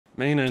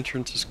Main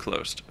entrance is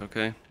closed.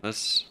 Okay,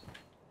 let's...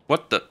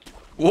 What the...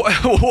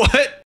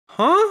 What?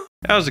 Huh?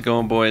 How's it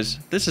going, boys?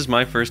 This is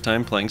my first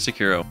time playing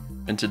Sekiro,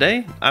 and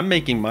today I'm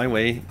making my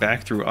way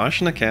back through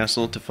Ashina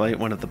Castle to fight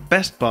one of the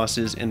best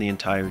bosses in the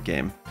entire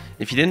game.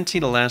 If you didn't see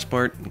the last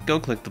part, go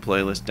click the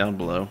playlist down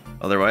below.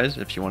 Otherwise,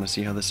 if you want to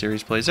see how the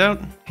series plays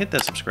out, hit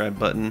that subscribe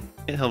button.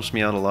 It helps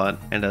me out a lot,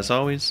 and as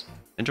always,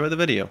 enjoy the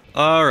video.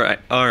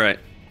 Alright.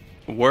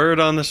 Word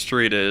on the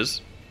street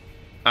is,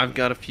 I've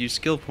got a few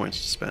skill points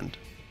to spend.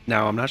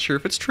 Now, I'm not sure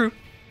if it's true,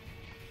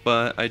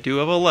 but I do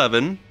have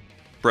 11.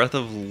 Breath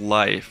of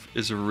Life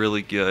is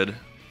really good.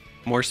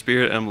 More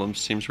Spirit Emblems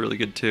seems really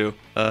good too.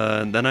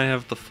 And then I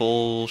have the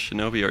full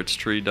Shinobi Arts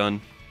tree done.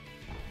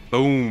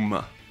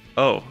 Boom.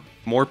 Oh,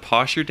 more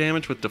posture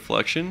damage with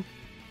deflection?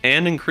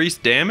 And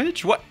increased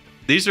damage? What?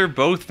 These are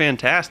both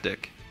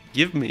fantastic.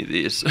 Give me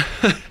these.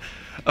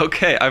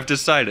 Okay, I've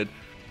decided.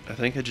 I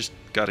think I just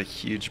got a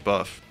huge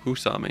buff. Who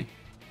saw me?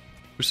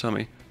 Who saw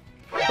me?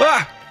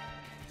 Ah!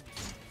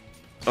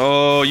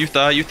 Oh, you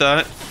thought.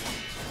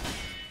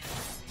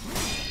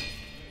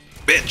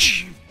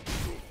 Bitch!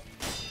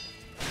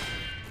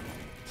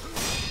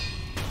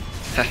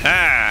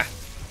 Haha!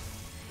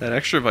 That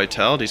extra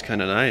vitality's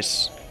kinda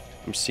nice.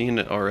 I'm seeing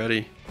it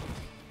already.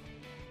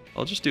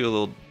 I'll just do a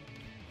little...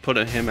 put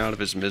him out of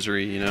his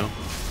misery, you know?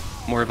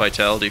 More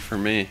vitality for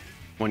me,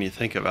 when you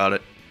think about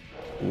it.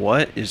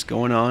 What is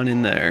going on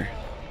in there?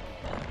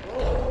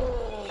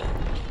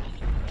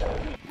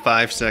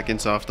 5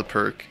 seconds off the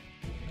perk.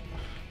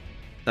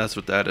 That's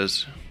what that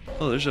is.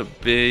 Oh, there's a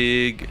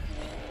big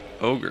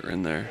ogre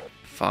in there.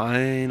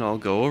 Fine, I'll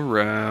go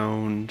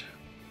around.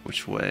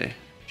 Which way?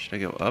 Should I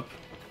go up?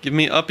 Give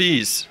me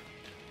uppies!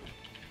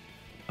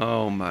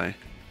 Oh my.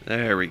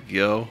 There we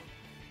go.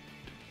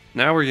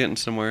 Now we're getting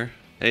somewhere.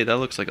 Hey, that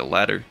looks like a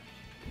ladder.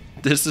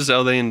 This is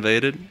how they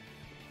invaded?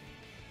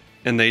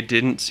 And they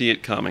didn't see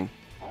it coming.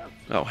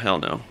 Oh, hell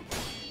no.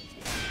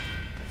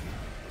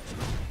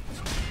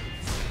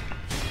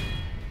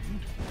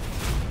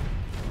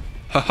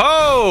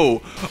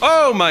 Ho-ho!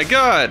 Oh my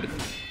god!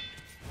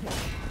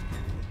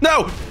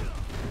 No!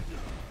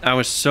 I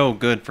was so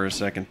good for a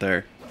second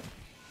there.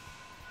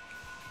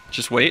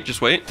 Just wait.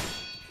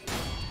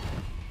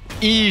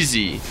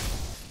 Easy!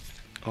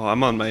 Oh,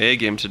 I'm on my A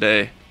game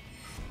today.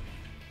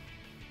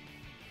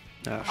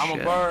 Oh,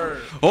 I'm a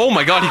bird. Oh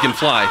my god, he can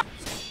fly!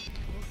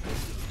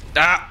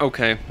 Ah,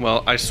 okay.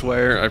 Well, I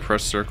swear I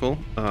pressed circle.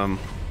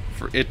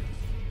 It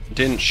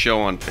didn't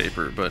show on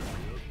paper, but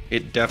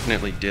it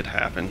definitely did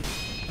happen.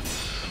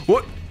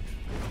 What?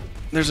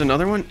 There's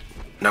another one?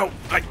 No,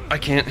 I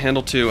can't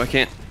handle two. I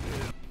can't.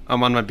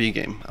 I'm on my B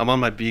game. I'm on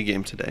my B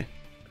game today.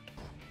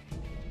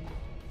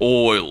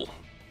 Oil.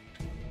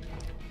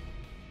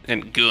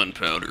 And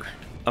gunpowder.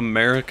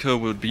 America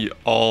would be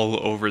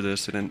all over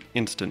this in an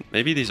instant.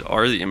 Maybe these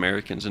are the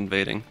Americans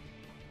invading.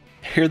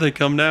 Here they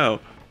come now.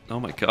 Oh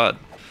my god.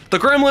 The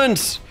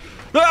gremlins!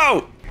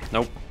 No!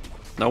 Nope.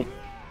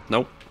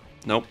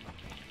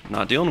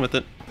 Not dealing with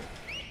it.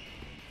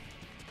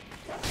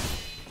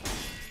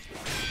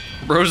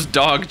 Bro's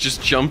dog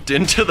just jumped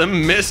into the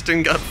mist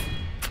and got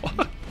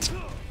fucked.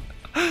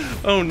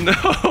 Oh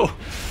no!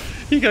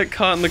 He got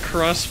caught in the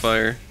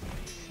crossfire.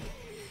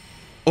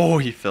 Oh,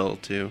 he fell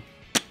too.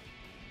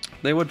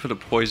 They would put a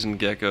poison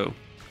gecko.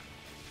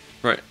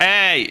 Right.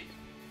 Hey!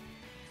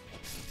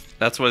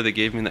 That's why they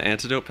gave me the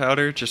antidote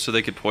powder, just so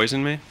they could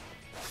poison me?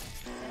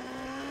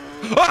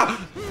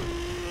 Ah!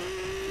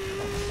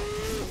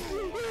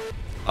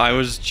 I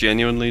was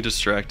genuinely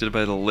distracted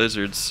by the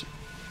lizards.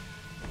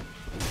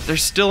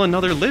 There's still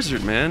another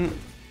lizard, man.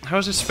 How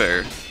is this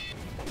fair?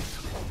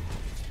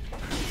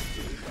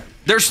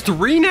 There's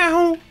 3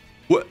 now?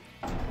 What?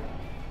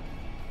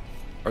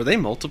 Are they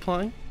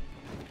multiplying?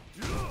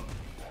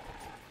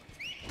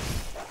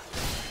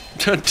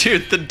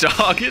 Dude, the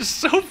dog is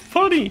so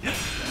funny.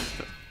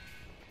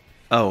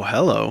 Oh,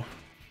 hello.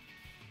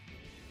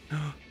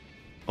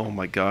 Oh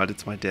my god,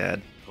 it's my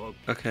dad.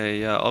 Okay,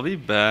 yeah, I'll be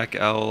back,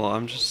 Owl.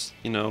 I'm just,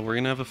 you know, we're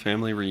gonna have a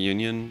family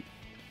reunion.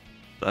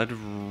 I'd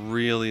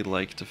really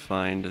like to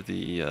find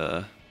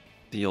the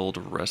old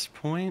rest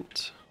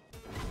point.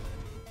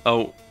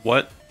 Oh,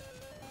 what?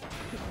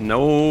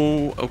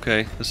 No,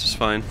 okay, this is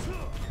fine.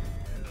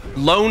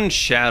 Lone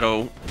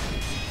Shadow.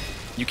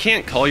 You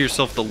can't call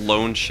yourself the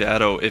Lone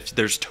Shadow if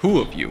there's 2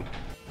 of you.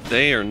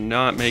 They are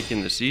not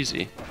making this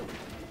easy.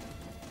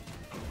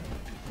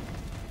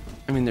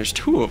 I mean, there's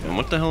 2 of them.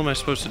 What the hell am I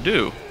supposed to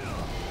do?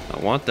 I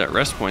want that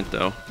rest point,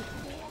 though.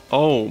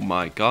 Oh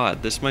my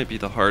god, this might be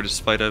the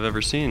hardest fight I've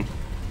ever seen.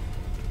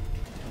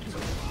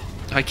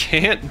 I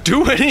can't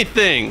do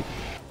anything!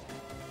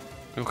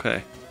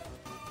 Okay.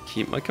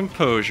 Keep my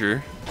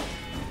composure.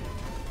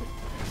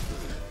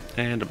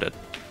 And I'm dead.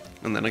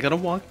 And then I gotta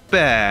walk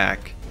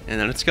back. And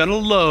then it's gotta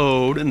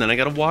load. And then I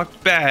gotta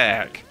walk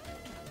back.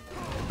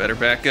 Better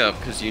back up,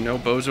 because you know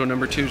Bozo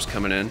number 2's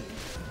coming in.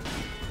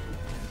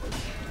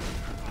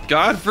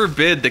 God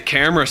forbid the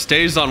camera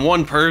stays on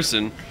one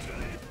person.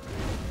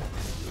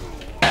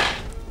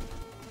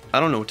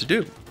 I don't know what to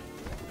do.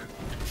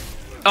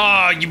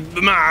 Oh,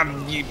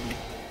 you...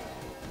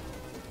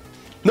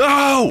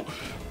 No!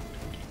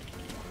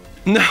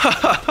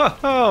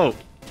 No!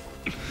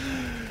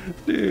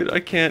 Dude, I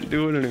can't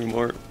do it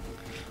anymore.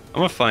 I'm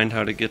gonna find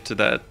how to get to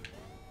that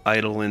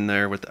idol in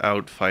there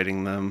without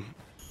fighting them.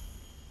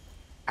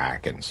 I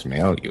can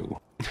smell you.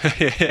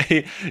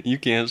 Hey, you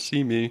can't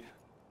see me.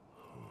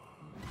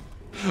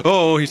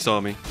 Oh, he saw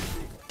me.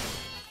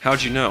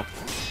 How'd you know?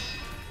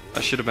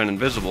 I should have been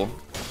invisible.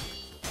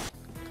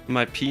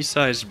 My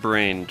pea-sized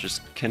brain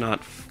just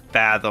cannot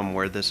fathom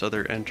where this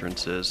other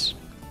entrance is.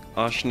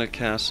 Ashna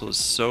Castle is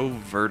so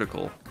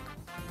vertical.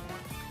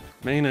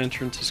 Main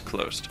entrance is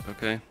closed,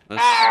 okay?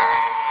 Let's...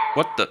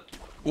 What the...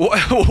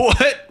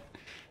 What?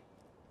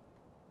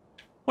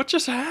 What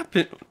just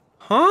happened?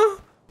 Huh?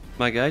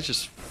 My guy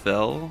just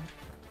fell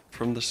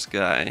from the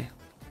sky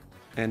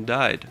and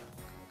died.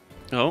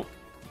 Oh.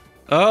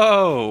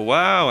 Oh,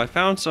 wow, I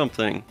found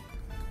something.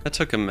 That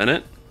took a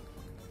minute.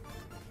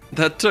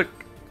 That took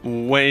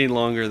way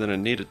longer than it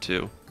needed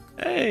to.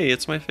 Hey,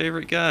 it's my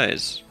favorite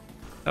guys.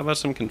 How about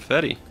some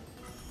confetti?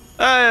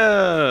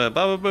 Ah,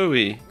 Baba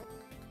Booey.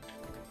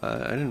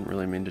 I didn't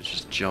really mean to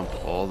just jump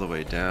all the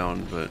way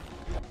down, but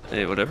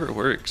hey, whatever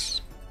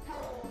works.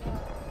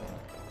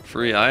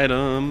 Free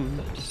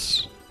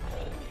items.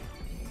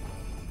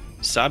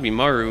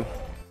 Sabimaru.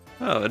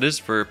 Oh, it is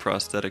for a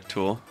prosthetic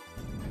tool.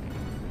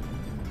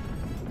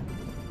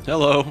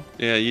 Hello.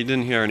 Yeah, you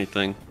didn't hear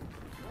anything.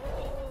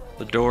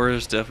 The door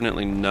is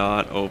definitely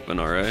not open,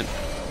 alright?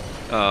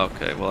 Oh,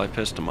 okay, well I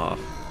pissed him off.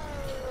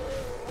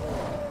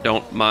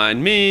 Don't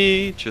mind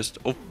me, just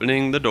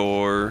opening the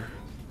door.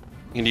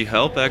 Can you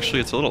help?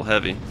 Actually, it's a little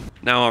heavy.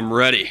 Now I'm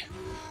ready.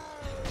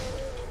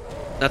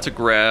 That's a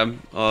grab,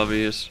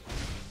 obvious.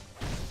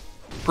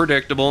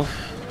 Predictable.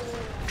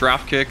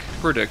 Drop kick,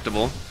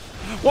 predictable.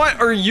 What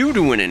are you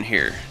doing in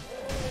here?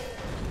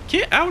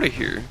 Get out of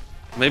here.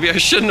 Maybe I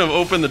shouldn't have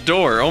opened the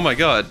door. Oh my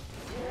god.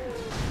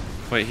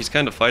 Wait, he's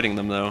kind of fighting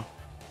them though.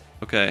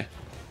 Okay.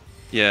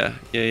 Yeah.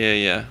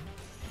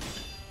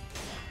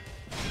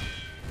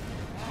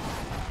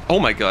 Oh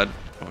my god.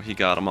 Oh, he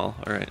got them all.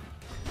 Alright.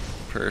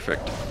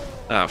 Perfect.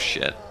 Oh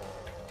shit.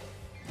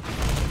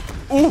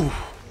 Ooh!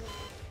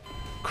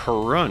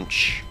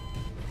 Crunch.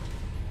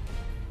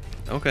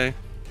 Okay.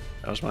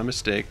 That was my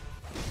mistake.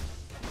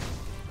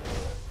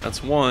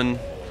 That's one.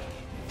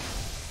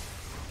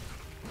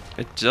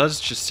 It does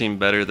just seem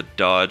better to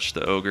dodge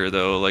the ogre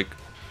though, like...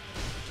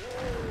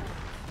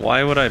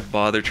 Why would I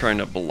bother trying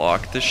to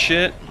block this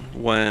shit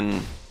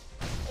when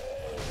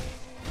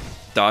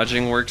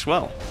dodging works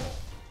well?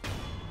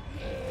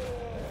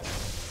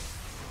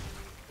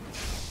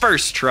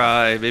 First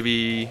try,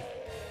 baby.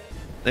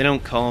 They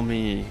don't call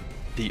me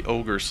the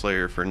Ogre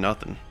Slayer for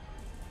nothing.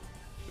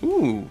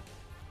 Ooh.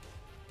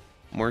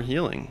 More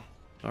healing.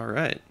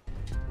 Alright.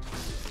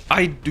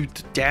 I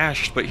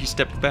dashed, but he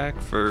stepped back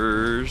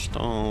first.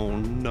 Oh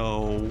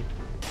no.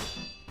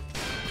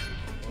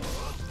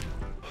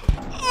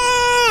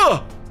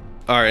 Oh!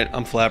 Alright,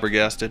 I'm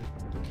flabbergasted.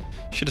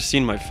 Should have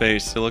seen my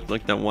face. It looked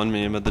like that one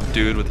meme of the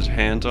dude with his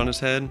hands on his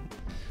head.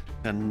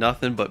 Got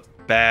nothing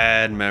but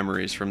bad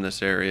memories from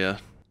this area.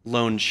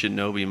 Lone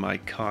Shinobi my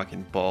cock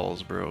and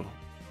balls, bro.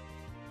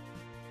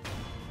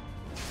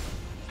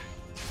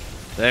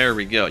 There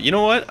we go. You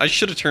know what? I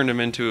should have turned him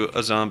into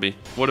a zombie.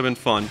 Would have been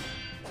fun.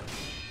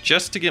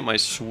 Just to get my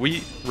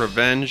sweet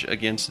revenge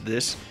against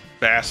this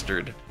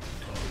bastard.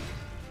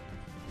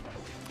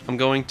 I'm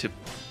going to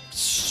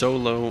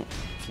solo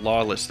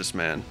flawless this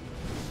man.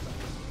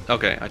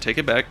 Okay, I take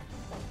it back.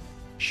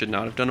 Should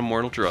not have done a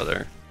mortal draw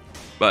there.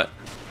 But...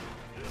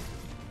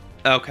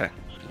 okay.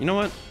 You know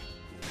what?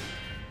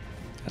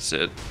 That's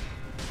it.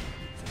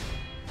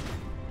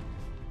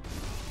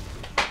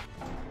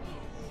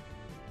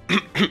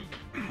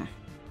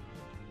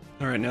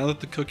 Alright, now that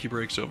the cookie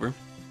break's over,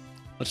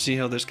 let's see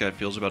how this guy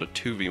feels about a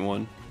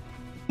 2v1.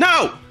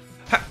 No!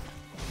 Ha!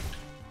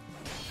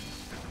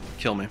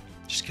 Kill me.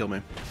 Just kill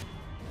me.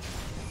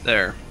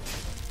 There.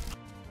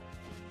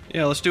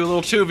 Yeah, let's do a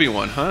little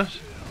 2v1, huh?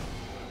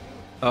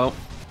 Oh.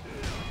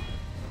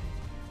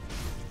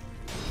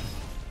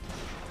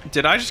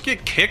 Did I just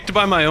get kicked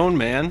by my own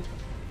man?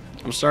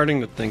 I'm starting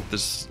to think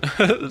this,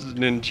 this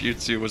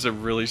ninjutsu was a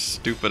really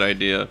stupid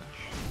idea.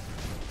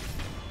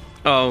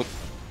 Oh.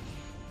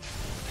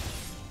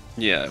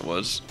 Yeah, it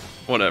was.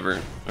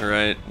 Whatever.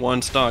 Alright,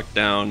 one stock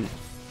down.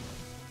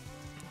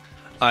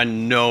 I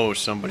know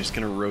somebody's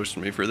gonna roast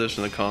me for this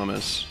in the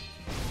comments.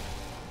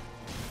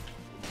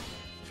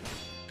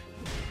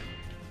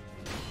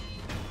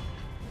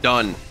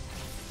 Done.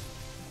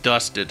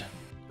 Dusted.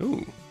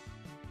 Ooh.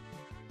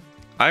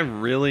 I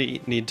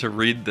really need to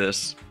read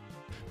this.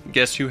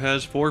 Guess who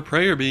has 4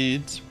 prayer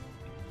beads?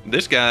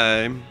 This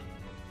guy.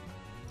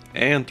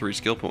 And 3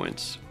 skill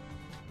points.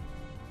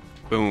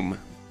 Boom.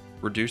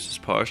 Reduces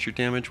posture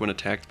damage when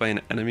attacked by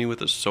an enemy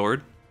with a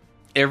sword.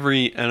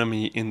 Every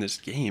enemy in this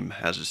game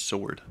has a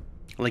sword.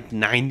 Like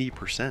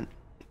 90%.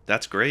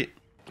 That's great.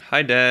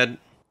 Hi, Dad.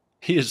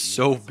 He is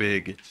so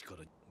big.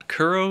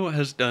 Kuro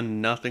has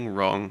done nothing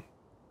wrong.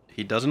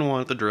 He doesn't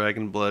want the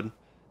dragon blood.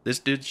 This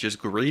dude's just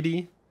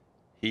greedy.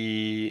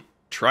 He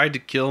tried to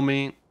kill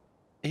me.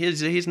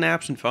 He's an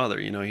absent father,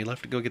 you know. He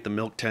left to go get the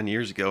milk 10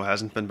 years ago,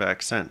 hasn't been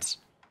back since.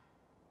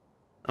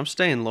 I'm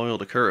staying loyal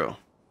to Kuro.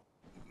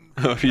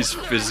 Oh, he's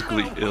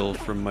physically ill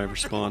from my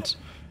response.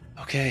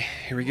 Okay,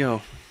 here we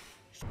go.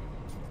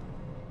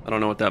 I don't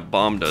know what that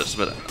bomb does,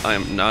 but I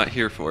am not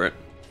here for it.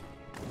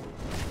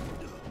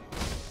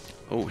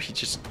 Oh, he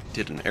just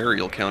did an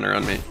aerial counter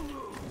on me.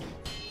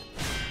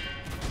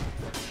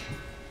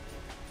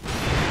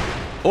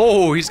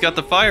 Oh, he's got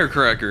the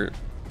firecracker.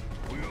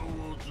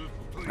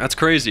 That's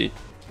crazy.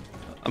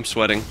 I'm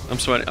sweating. I'm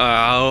sweating.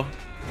 Oh.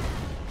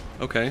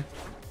 Okay.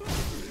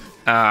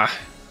 Ah.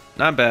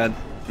 Not bad.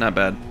 Not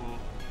bad.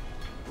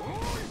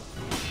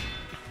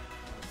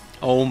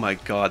 Oh my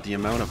god, the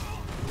amount of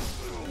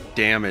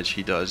damage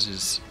he does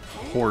is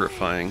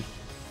horrifying.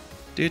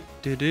 Me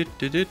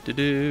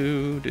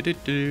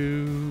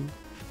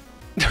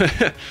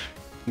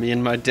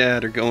and my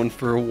dad are going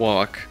for a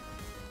walk.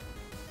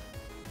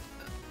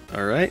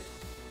 Alright.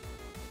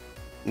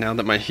 Now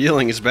that my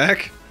healing is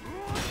back.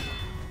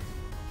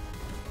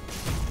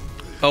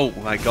 Oh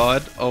my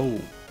god. Oh.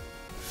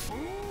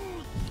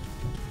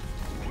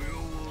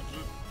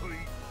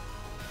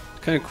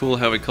 Kind of cool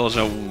how he calls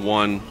out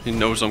one. He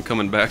knows I'm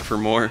coming back for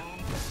more.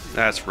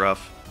 That's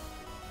rough.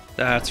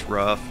 That's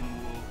rough.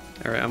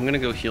 Alright, I'm gonna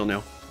go heal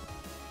now.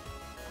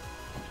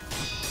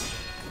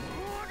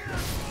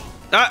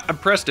 Ah! I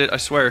pressed it, I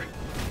swear.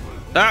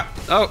 Ah!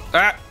 Oh!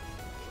 Ah!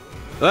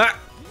 Ah!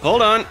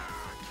 Hold on!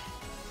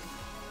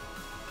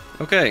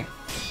 Okay.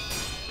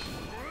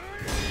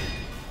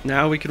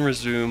 Now we can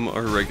resume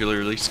our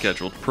regularly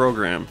scheduled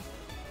program.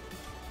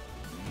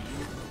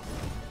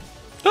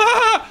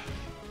 Ah!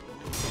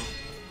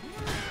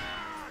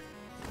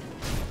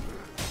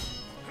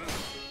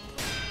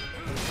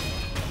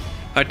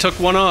 I took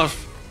one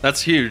off.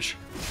 That's huge.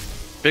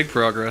 Big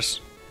progress.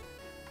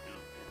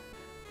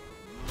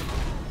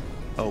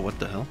 Oh, what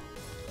the hell?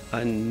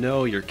 I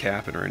know you're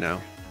capping right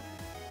now.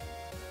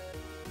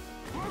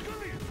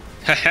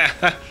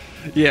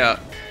 Yeah.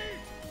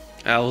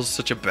 Owl's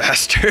such a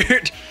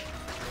bastard.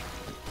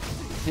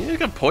 He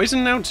got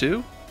poisoned now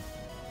too?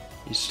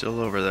 He's still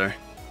over there.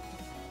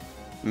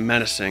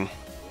 Menacing.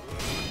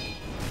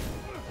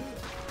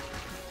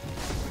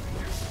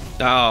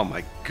 Oh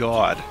my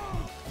god.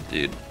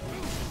 Dude.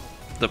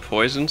 The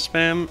poison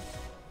spam?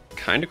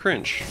 Kinda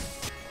cringe.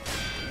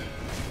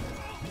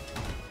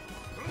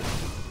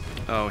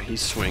 Oh, he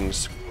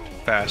swings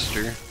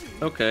faster.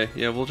 Okay,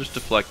 yeah, we'll just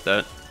deflect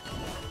that.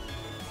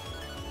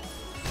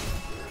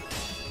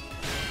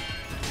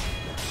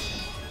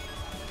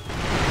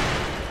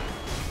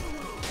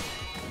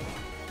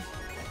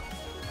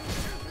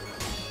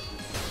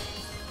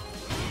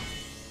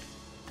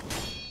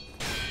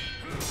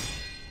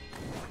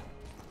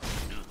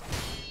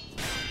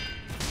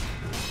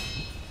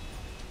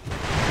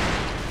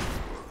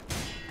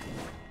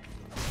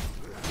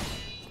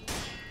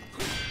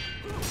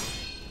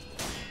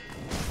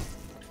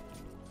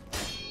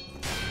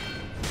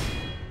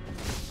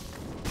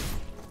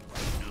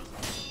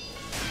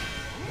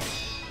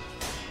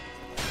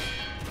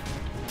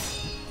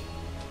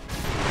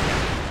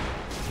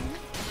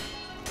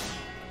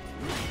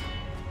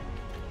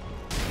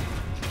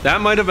 That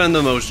might have been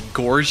the most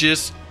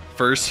gorgeous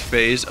first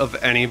phase of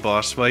any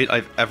boss fight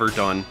I've ever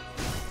done.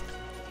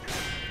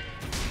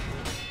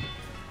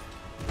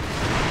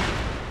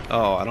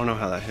 Oh, I don't know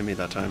how that hit me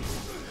that time.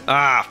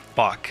 Ah,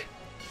 fuck.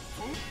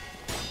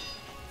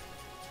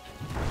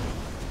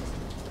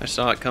 I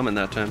saw it coming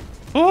that time.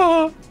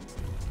 Oh,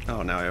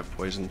 oh, now I have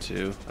poison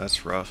too.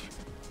 That's rough.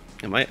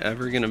 Am I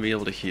ever gonna be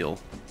able to heal?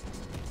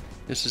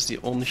 This is the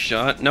only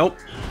shot. Nope.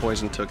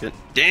 Poison took it.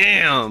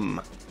 Damn!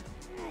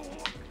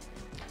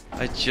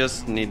 I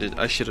just needed...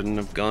 I shouldn't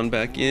have gone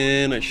back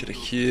in. I should have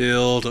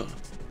healed.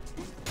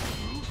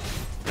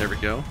 There we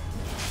go.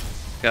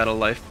 Got a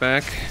life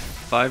back.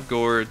 5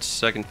 gourds,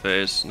 second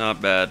phase.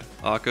 Not bad.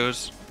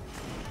 Akko's.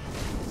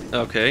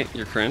 Okay,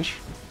 you're cringe.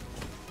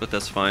 But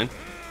that's fine.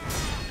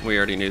 We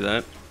already knew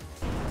that.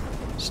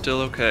 Still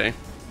okay.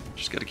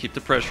 Just gotta keep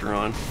the pressure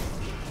on.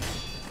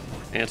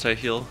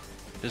 Anti-heal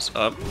is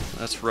up.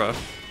 That's rough.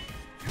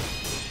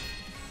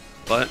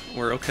 But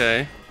we're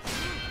okay.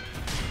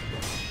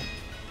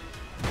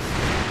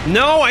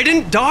 No, I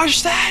didn't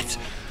dodge that!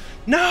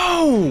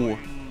 No!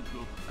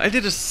 I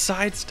did a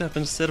sidestep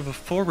instead of a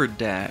forward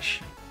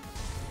dash.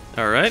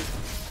 Alright.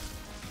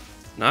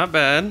 Not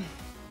bad.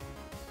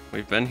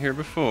 We've been here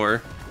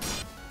before.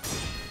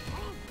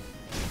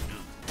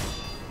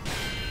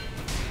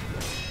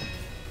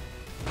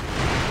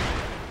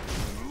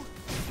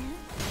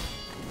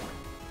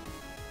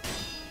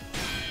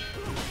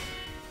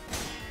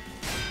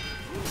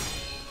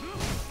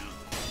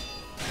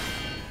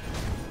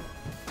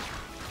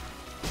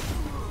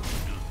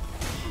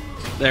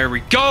 There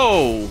we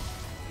go!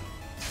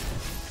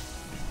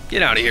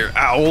 Get out of here,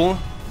 owl!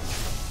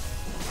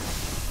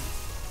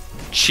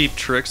 Cheap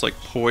tricks like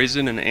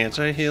poison and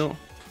anti-heal.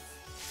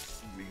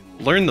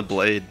 Learn the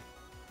blade.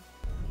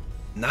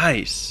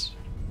 Nice.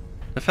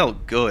 That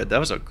felt good. That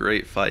was a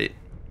great fight.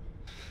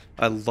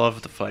 I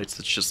love the fights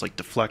that's just like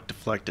deflect,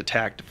 deflect,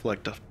 attack,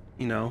 deflect,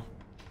 you know.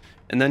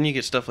 And then you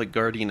get stuff like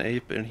Guardian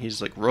Ape, and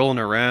he's like rolling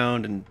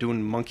around and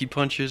doing monkey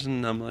punches,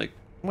 and I'm like,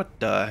 what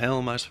the hell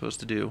am I supposed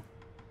to do?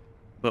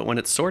 But when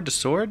it's sword to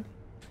sword,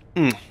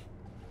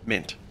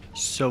 mint.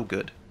 So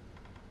good.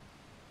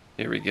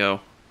 Here we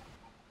go.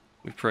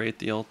 We pray at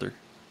the altar.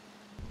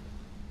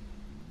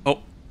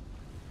 Oh.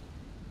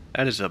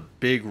 That is a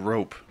big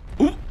rope.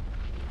 Ooh.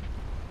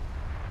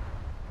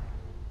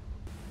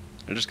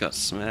 I just got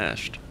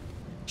smashed.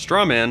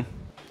 Straw man.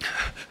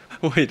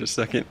 Wait a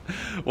second.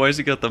 Why has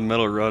he got the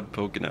metal rod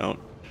poking out?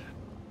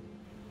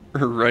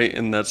 Right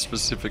in that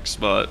specific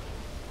spot.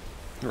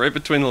 Right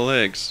between the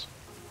legs.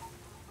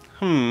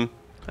 I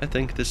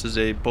think this is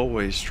a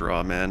boy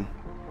straw man.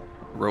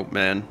 Rope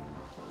man.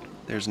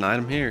 There's an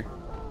item here.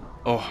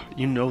 Oh,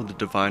 you know the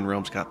Divine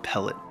Realm's got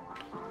pellet.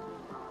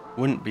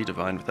 Wouldn't be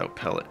divine without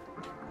pellet.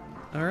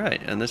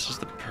 Alright, and this is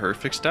the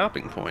perfect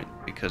stopping point,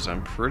 because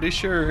I'm pretty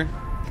sure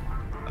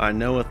I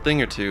know a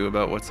thing or two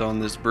about what's on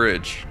this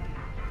bridge.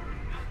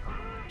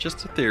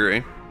 Just a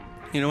theory.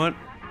 You know what?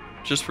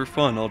 Just for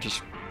fun,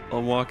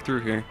 I'll walk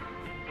through here.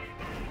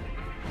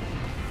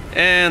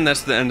 And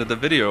that's the end of the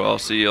video. I'll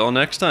see you all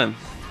next time.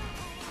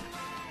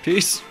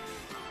 Peace.